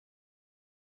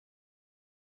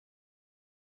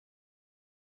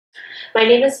My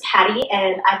name is Patty,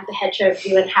 and I'm the head chair of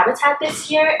Bmun Habitat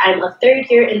this year. I'm a third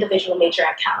year individual major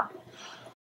at Cal.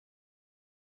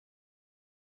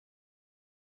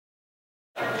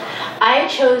 I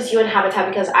chose UN Habitat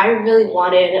because I really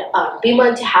wanted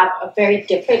Bmun to have a very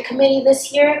different committee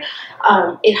this year.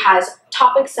 It has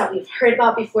topics that we've heard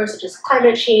about before, such as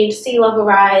climate change, sea level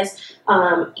rise,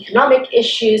 economic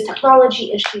issues,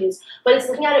 technology issues, but it's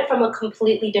looking at it from a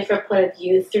completely different point of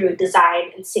view through design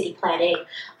and city planning,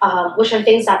 which are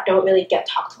things that don't really get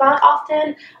talked about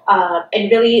often,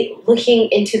 and really looking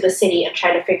into the city and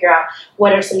trying to figure out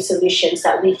what are some solutions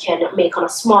that we can make on a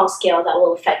small scale that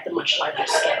will affect the much larger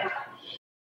scale.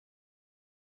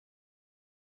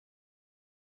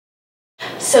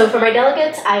 So for my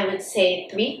delegates, I would say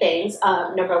three things.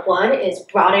 Number one is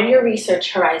broaden your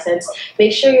research horizons.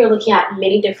 Make sure you're looking at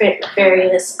many different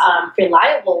various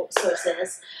reliable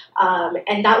sources,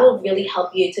 and that will really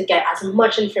help you to get as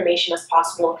much information as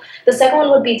possible. The second one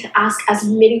would be to ask as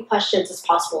many questions as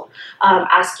possible.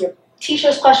 Ask your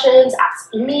teachers questions,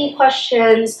 ask me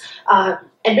questions, and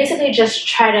basically just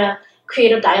try to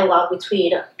create a dialogue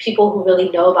between people who really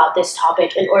know about this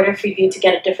topic in order for you to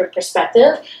get a different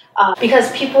perspective, because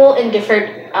people in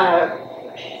different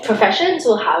professions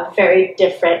will have very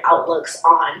different outlooks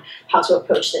on how to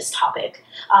approach this topic.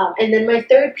 And then my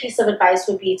third piece of advice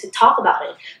would be to talk about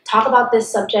it. Talk about this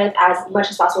subject as much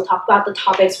as possible. Talk about the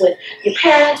topics with your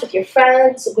parents, with your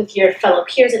friends, with your fellow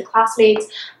peers and classmates,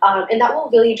 and that will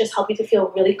really just help you to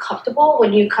feel really comfortable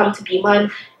when you come to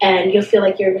Bmun, and you'll feel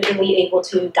like you're really able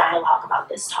to dialogue about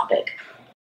this topic.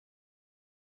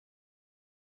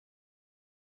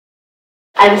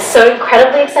 I'm so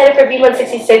incredibly excited for Bmun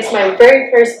 66, my very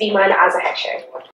first Bmun as a head chair.